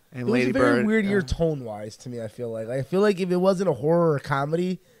 funny. And it Lady was a very Bird, weird year tone-wise to me, I feel like. I feel like if it wasn't a horror or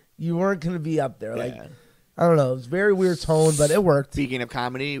comedy, you weren't going to be up there. Like, I don't know. It was very weird tone, but it worked. Speaking of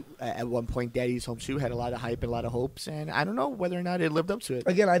comedy, at one point, Daddy's Home 2 had a lot of hype and a lot of hopes, and I don't know whether or not it lived up to it.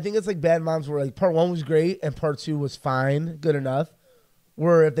 Again, I think it's like Bad Moms where like part 1 was great and part 2 was fine, good enough.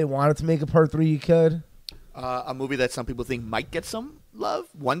 Where if they wanted to make a part 3, you could. A movie that some people think might get some love,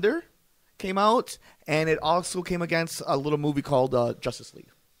 Wonder, came out, and it also came against a little movie called Justice League.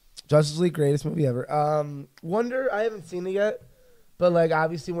 Justice League, greatest movie ever. Wonder, I haven't seen it yet, but like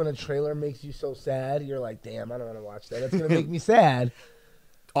obviously when a trailer makes you so sad, you're like, damn, I don't want to watch that. That's gonna make me sad.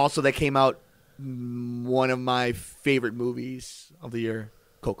 Also, that came out one of my favorite movies of the year,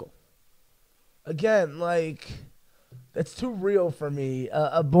 Coco. Again, like. That's too real for me.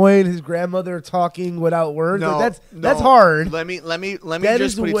 A boy and his grandmother talking without words. No, like that's hard. Let me that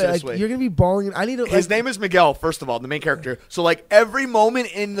just put it this way. You're gonna be bawling. I need to. His name is Miguel. First of all, the main character. So like every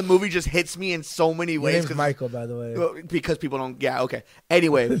moment in the movie just hits me in so many ways. His name's Michael, by the way. Because people don't. Yeah. Okay.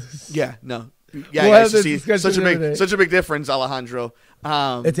 Anyway. Yeah. No. Yeah. We'll have this see, such a big difference, Alejandro.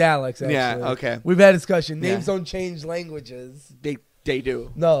 It's Alex. Actually. Yeah. Okay. We've had discussion. Names don't change languages. They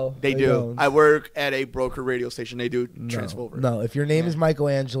do. No, They do. don't. I work at a broker radio station. They do transfer over. No, if your name is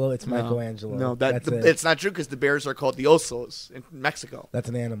Michelangelo, it's Michelangelo. No, that's it. it's not true because the Bears are called the Osos in Mexico. That's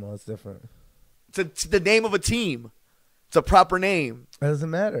an animal. It's different. It's the name of a team. It's a proper name. That doesn't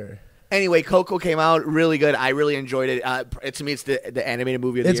matter. Anyway, Coco came out really good. I really enjoyed it. To me, it's the animated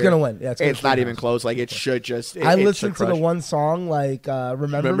movie of the year. It's gonna win. Yeah, it's not even close. Like it should just. I listened to the one song, like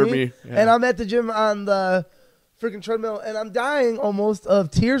 "Remember Me," Yeah. and I'm at the gym on the freaking treadmill, and I'm dying almost of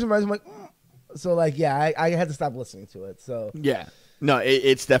tears in my eyes. I'm like, so like, yeah, I had to stop listening to it. So yeah, no,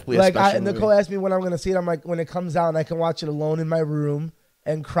 it's definitely like, a special movie. Nicole asked me when I'm gonna see it. I'm like, when it comes out, and I can watch it alone in my room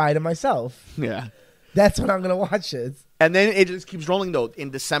and cry to myself. Yeah. That's when I'm gonna watch it. And then it just keeps rolling though.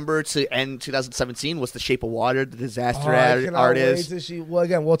 In December to end 2017 was The Shape of Water, the disaster artist. Well,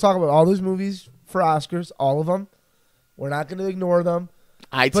 again, we'll talk about all those movies for Oscars, all of them. We're not going to ignore them.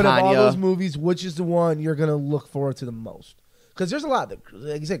 But of all those movies, which is the one you're going to look forward to the most? Because there's a lot.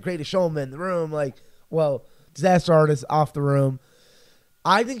 Like you said, Greatest Showman, The Room, Disaster Artist, Off the Room.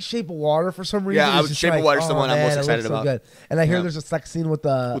 I think Shape of Water for some reason. Yeah, Shape of Water is the one I'm most excited about. Good. And I hear there's a sex scene with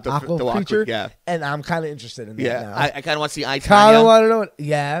the aqua creature. Yeah. And I'm kind of interested in that now. I kind of want to see I, Tonya. Kind of want to know.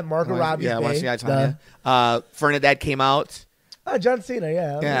 Yeah, Margot Robbie. Yeah, I want to see I, Tonya. Fernandette came out. John Cena,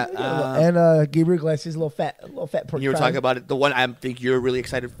 yeah. Yeah. And Gabriel Iglesias, a little fat pork. You were talking about it. The one I think you're really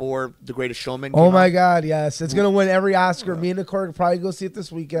excited for, The Greatest Showman. Oh my God, yes. It's going to win every Oscar. Me and Nicole will probably go see it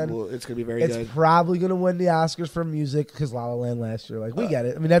this weekend. Well, it's going to be very good. It's probably going to win the Oscars for music because La La Land last year. Like, we get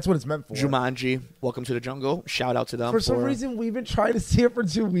it. I mean, that's what it's meant for. Jumanji, Welcome to the Jungle. Shout out to them. For some reason, we've been trying to see it for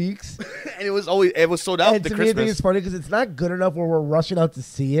 2 weeks. And it was sold out and to to Christmas. me, I think it's funny because it's not good enough where we're rushing out to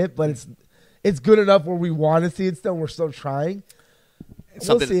see it, but it's good enough where we want to see it still and we're still trying.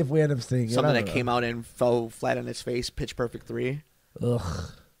 We'll see if we end up seeing it. Something that came out and fell flat on its face, Pitch Perfect 3.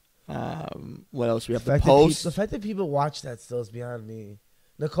 Ugh. What else? We have The Post. The fact that people watch that still is beyond me.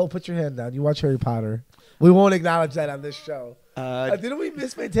 Nicole, put your hand down. You watch Harry Potter. We won't acknowledge that on this show. Didn't we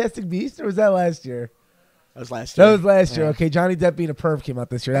miss Fantastic Beasts, or was that last year? That was last year. That was last year. Okay, Johnny Depp being a perv came out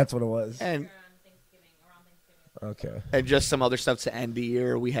this year. That's what it was. And okay. And just some other stuff to end the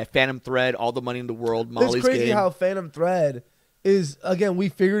year. We had Phantom Thread, All the Money in the World, Molly's It's crazy Game. how Phantom Thread is, again, we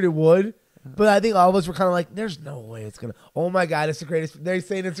figured it would, but I think all of us were kind of like, there's no way it's going to. Oh, my God, it's the greatest. They're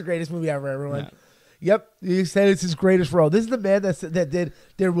saying it's the greatest movie ever, everyone. Yeah. Yep, he said it's his greatest role. This is the man that did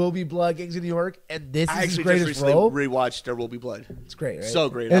There Will Be Blood, Gangs of New York, and this is his greatest role. I actually just recently rewatched There Will Be Blood. It's great, right? So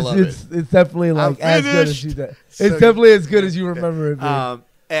great. I love it. It's definitely like as good as you did. So It's definitely as good as you remember it being.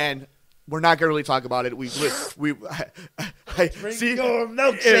 And we're not going to really talk about it. We see your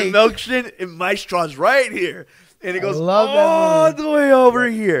milkshake. milkshake, and my straw's right here. And it goes love that all movie. the way over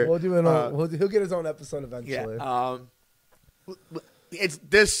here. We'll do it. He'll get his own episode eventually. Yeah. It's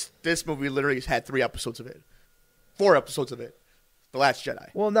this movie literally has had 3 episodes of it, 4 episodes of it. The Last Jedi.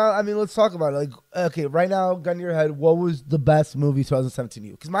 Well, now I mean, let's talk about it. Like, okay, right now, gun to your head. What was the best movie 2017 to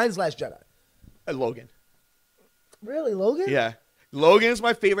you? Because mine's Last Jedi. Logan. Really, Logan? Yeah, Logan is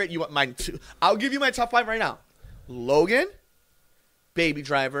my favorite. You want mine too? I'll give you my top 5 right now. Logan, Baby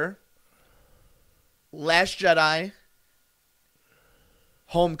Driver, Last Jedi,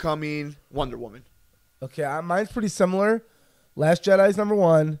 Homecoming, Wonder Woman. Okay, mine's pretty similar. Last Jedi's number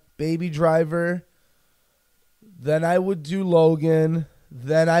 1. Baby Driver. Then I would do Logan.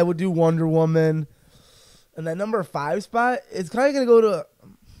 Then I would do Wonder Woman. And that number 5 spot, it's kind of going to go to...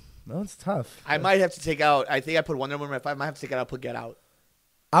 No, it's tough. I might have to take out... I think I put Wonder Woman at 5. I might have to take it out, put Get Out.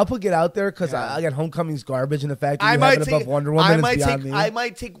 I'll put Get Out there because, again, Homecoming's garbage. And the fact that you have it above Wonder Woman is beyond me. I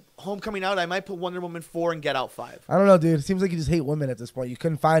might take Homecoming out. I might put Wonder Woman 4 and Get Out 5. I don't know, dude. It seems like you just hate women at this point. You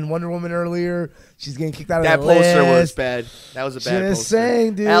couldn't find Wonder Woman earlier. She's getting kicked out of the list. That poster was bad. That was a bad poster. Just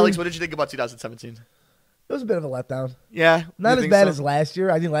saying, dude. Alex, what did you think about 2017? It was a bit of a letdown. Yeah? Not as bad as last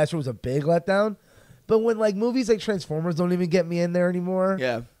year. I think last year was a big letdown. But when like movies like Transformers don't even get me in there anymore,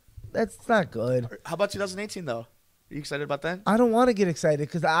 yeah, that's not good. How about 2018, though? Are you excited about that? I don't want to get excited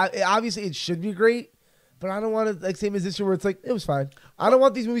because obviously it should be great, but I don't want to, like, same as this year where it's like, it was fine. I don't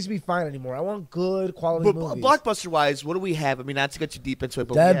want these movies to be fine anymore. I want good quality movies. Blockbuster-wise, what do we have? I mean, not to get too deep into it,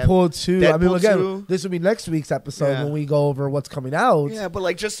 but Deadpool 2. I mean, again, 2. This will be next week's episode when we go over what's coming out. Yeah, but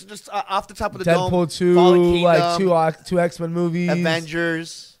like just off the top of the dome. Deadpool 2, like two X-Men movies.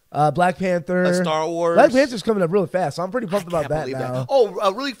 Avengers. Black Panther. Star Wars. Black Panther's coming up really fast, so I'm pretty pumped about that now. That.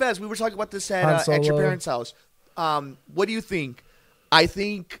 Oh, really fast. We were talking about this at your parents' house. What do you think? I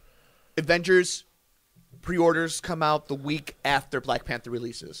think Avengers pre-orders come out the week after Black Panther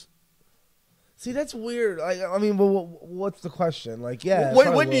releases. See, that's weird. I mean, what's the question? Like, yeah.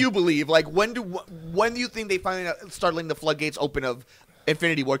 When do you believe? Like, when do you think they finally start letting the floodgates open of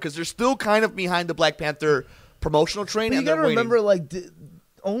Infinity War? Because they're still kind of behind the Black Panther promotional train. But you and they're gotta waiting. remember, like,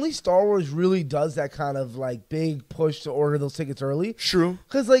 only Star Wars really does that kind of like big push to order those tickets early. True.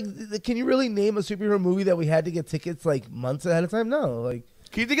 Because like, can you really name a superhero movie that we had to get tickets like months ahead of time? No. Like,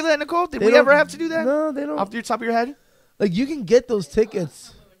 Can you think of that, Nicole? Did they we don't- ever have to do that? No, they don't. Off the top of your head? Like, you can get those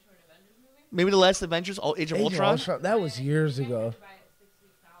tickets. Maybe the last Avengers, Age of Age of Ultron. Ultron, that was years ago.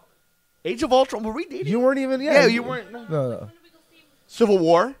 Age of Ultron. Were we dating? You weren't even. Yeah, you weren't. No. Civil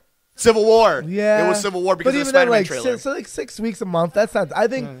War. Civil War. Yeah, It was Civil War because but of the even then, Spider-Man like, trailer. so like 6 weeks a month. That's not. I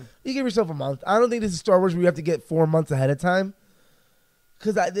think you give yourself a month. I don't think this is Star Wars where you have to get 4 months ahead of time.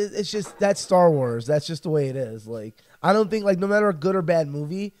 Because it's just that's Star Wars. That's just the way it is. Like, I don't think, like, no matter a good or bad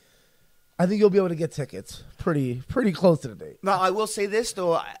movie, I think you'll be able to get tickets pretty close to the date. Now, I will say this,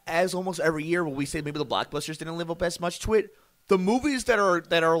 though, as almost every year when we say maybe the blockbusters didn't live up as much to it, the movies that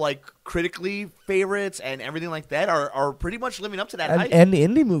are like critically favorites and everything like that are pretty much living up to that hype. And the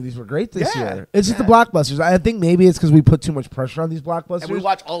indie movies were great this Yeah, year. It's just the blockbusters. I think maybe it's because we put too much pressure on these blockbusters. And we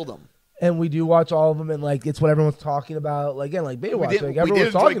watch all of them. And we do watch all of them, and like it's what everyone's talking about. Like, again, like Baywatch, did- like we everyone's did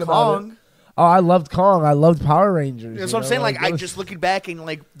enjoy talking about it. Kong. Oh, I loved Kong. I loved Power Rangers. That's you what I'm know? saying. Like, it I was- just looking back and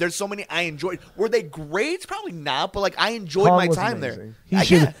like, there's so many I enjoyed. Were they great? Probably not. But like, I enjoyed Kong my was time amazing.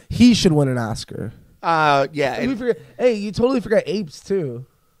 there. He should win an Oscar. Yeah. And we forget, hey, you totally forgot Apes too.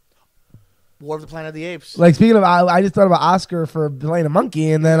 War of the Planet of the Apes. Like, speaking of, I just thought about Oscar for playing a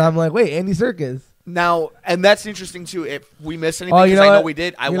monkey, and then I'm like, wait, Andy Serkis. Now, and that's interesting too. If we miss anything, Oh, you because know I know what? we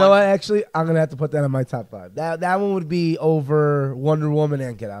did. You know what? Actually, I'm gonna have to put that in my top 5. That one would be over Wonder Woman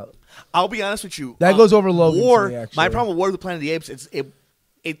and Get Out. I'll be honest with you. That goes over Logan. War. To me, actually. My problem with War of the Planet of the Apes is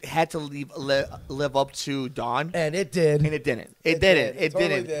it had to live up to Dawn. And it did. And it didn't. It did. didn't. It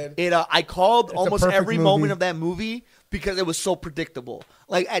Totally didn't. did. I called It's a almost perfect every movie. moment of that movie because it was so predictable.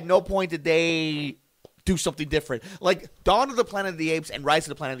 Like, at no point did they do something different. Like, Dawn of the Planet of the Apes and Rise of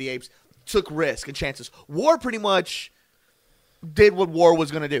the Planet of the Apes took risk and chances. War pretty much did what War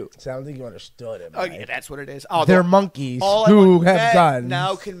was going to do. So I don't think you understood it. Oh, Mike. yeah, that's what it is. Oh, They're the- monkeys all I who want- have Matt, guns.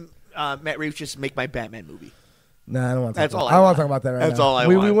 Now can Matt Reeves just make my Batman movie? Nah, I don't want to. That's all I don't want want. to talk about that right That's now. all I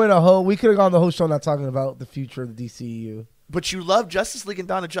we want. went a whole. We could have gone the whole show not talking about the future of the DCEU. But you love Justice League and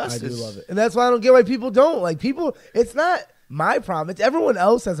Dawn of Justice. I do love it, and that's why I don't get why people don't like people. It's not my problem. It's everyone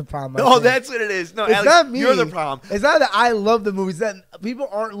else has a problem. I Oh, think. that's what it is. No, It's Alex, not me. you're the problem. It's not that I love the movies. That people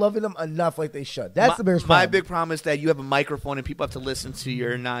aren't loving them enough like they should. That's the biggest problem. My big problem is that you have a microphone and people have to listen to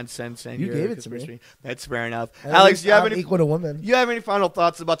your nonsense and You your gave it to me. conspiracy. That's fair enough. And Alex, you have I'm any? equal to women. You have any final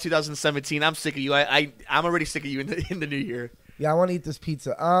thoughts about 2017? I'm sick of you. I'm already sick of you in the new year. Yeah, I want to eat this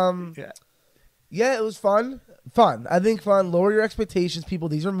pizza. Yeah. Yeah, it was fun. Fun. I think fun. Lower your expectations, people.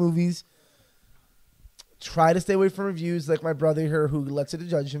 These are movies. Try to stay away from reviews like my brother here who lets it to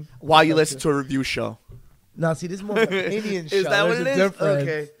judge him. While you listen to a review show. Now, see, this is more of an opinion show. Is that what There's it a is? difference.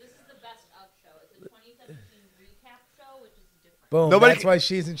 Okay. This is the best of show. It's a 2017 recap show, which is different. Boom. Nobody That's can- why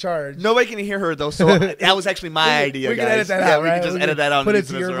she's in charge. Nobody can hear her though, so that was actually my idea, we guys. can edit that yeah, out, we right? can just We edit that out. Put and it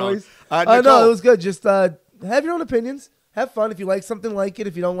to use your as our own. voice. Nicole, No, it was good. Just have your own opinions. Have fun. If you like something, like it.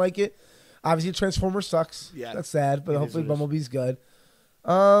 If you don't like it, obviously Transformers sucks. Yeah. That's sad, but It is hopefully what it is. Bumblebee's good.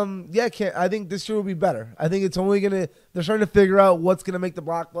 Yeah, I think this year will be better. I think it's only gonna. They're starting to figure out what's gonna make the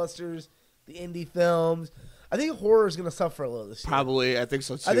blockbusters, the indie films. I think horror is gonna suffer a little this year. Probably, I think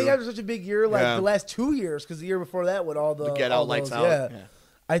so too. I think after such a big year, like Yeah. the last 2 years, because the year before that with all the Get all Out, Lights those, Out. Yeah. Yeah.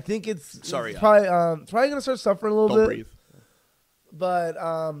 I think it's Sorry, it's probably gonna start suffering a little Don't bit. breathe. But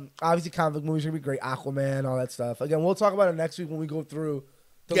obviously, comic book movies are gonna be great. Aquaman, all that stuff. Again, we'll talk about it next week when we go through.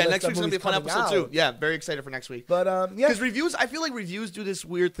 The Yeah, list next of week's gonna be a movies fun coming episode out. too. Yeah, very excited for next week. But yeah, Because reviews, I feel like reviews do this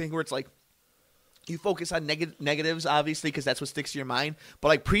weird thing where it's like you focus on negatives, obviously, because that's what sticks to your mind. But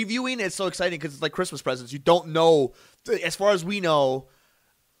like previewing is so exciting because it's like Christmas presents. You don't know, as far as we know,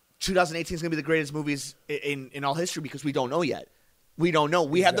 2018 is gonna be the greatest movies in all history because we don't know yet. We don't know.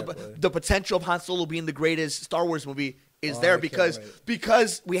 We have Exactly. the potential of Han Solo being the greatest Star Wars movie is Oh, I there can't because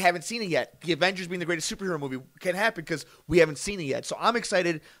wait. we haven't seen it yet. The Avengers being the greatest superhero movie can happen because we haven't seen it yet. So I'm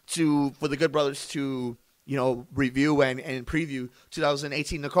excited for the Good Brothers to review and preview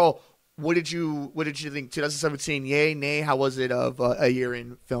 2018. Nicole, what did you think? 2017, yay, nay? How was it of a year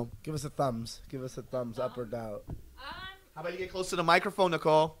in film? give us a thumbs. Give us a thumbs up or down. How about you get close to the microphone,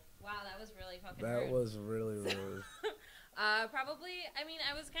 Nicole? Wow, that was really fucking That rude. was really rude. Probably, I mean,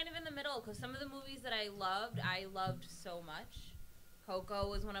 I was kind of in the middle because some of the movies that I loved so much. Coco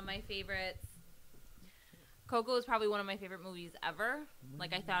was one of my favorites. Coco was probably one of my favorite movies ever.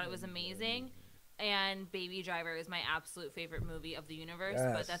 Like, I thought it was amazing. And Baby Driver is my absolute favorite movie of the universe.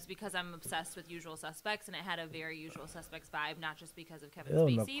 Yes. But that's because I'm obsessed with Usual Suspects, and it had a very Usual Suspects vibe, not just because of Kevin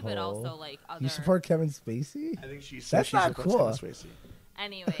Ew, Spacey, but Nicole. also, like, other... You support Kevin Spacey? I think she's That's not cool.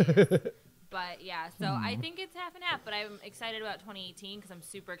 Anyways, But yeah, so I think it's half and half. But I'm excited about 2018 because I'm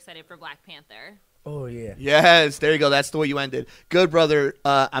super excited for Black Panther. Oh, yeah. Yes, there you go. That's the way you ended. Good, brother.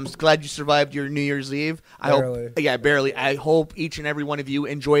 I'm glad you survived your New Year's Eve. Barely. I hope each and every one of you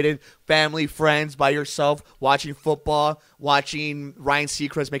enjoyed it. Family, friends, by yourself, watching football, watching Ryan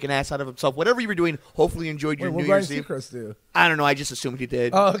Seacrest make an ass out of himself. Whatever you were doing, hopefully you enjoyed your New Year's Eve. What Ryan Seacrest do? I don't know. I just assumed he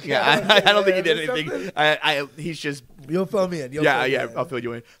did. Oh, okay. Yeah, I don't think he did anything. He's just... You'll fill me in. I'll fill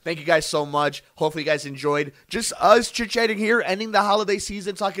you in. Thank you guys so much. Hopefully you guys enjoyed just us chit-chatting here, ending the holiday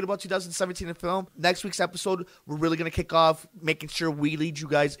season, talking about 2017 in film. Next week's episode, we're really going to kick off making sure we lead you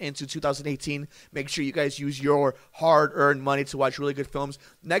guys into 2018. Make sure you guys use your hard-earned money to watch really good films.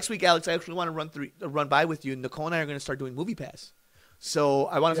 Next week, Alex, I actually want to run by with you. Nicole and I are going to start doing Movie Pass. So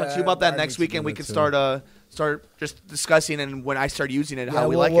I want to talk to you about that next week, and we can start just discussing, and when I start using it, how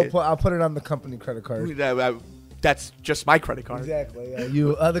we like it. I'll put it on the company credit card. That's just my credit card. Exactly.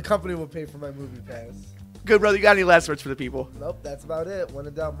 Yeah. The company will pay for my Movie Pass. Good, brother. You got any last words for the people? Nope. That's about it. When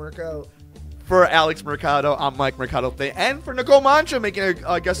in doubt, Merc out. For Alex Mercado, I'm Mike Mercado. And for Nicole Mancha making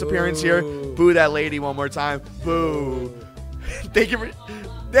a guest appearance here. Boo that lady one more time. Boo. Thank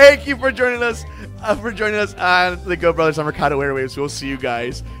you for joining us. On the Go Brothers on Mercado Airwaves. We'll see you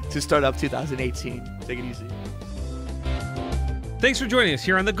guys to start up 2018. Take it easy. Thanks for joining us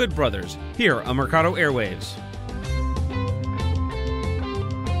here on The Good Brothers, here on Mercado Airwaves.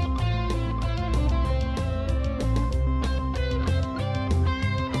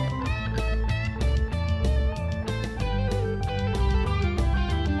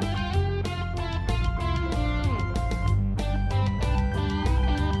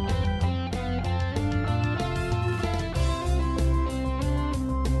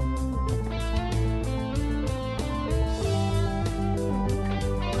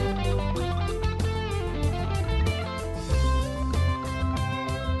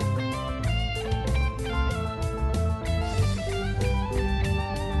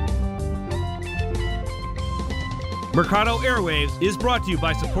 Mercado Airwaves is brought to you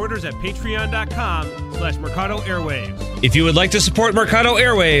by supporters at patreon.com/Mercado Airwaves. If you would like to support Mercado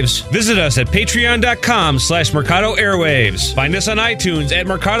Airwaves, visit us at patreon.com/Mercado Airwaves. Find us on iTunes at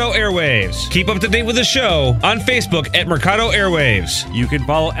Mercado Airwaves. Keep up to date with the show on Facebook at Mercado Airwaves. You can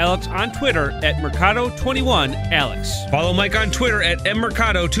follow Alex on Twitter at Mercado21Alex. Follow Mike on Twitter at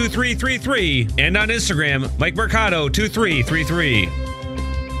mmercado2333 and on Instagram, Mike Mercado2333.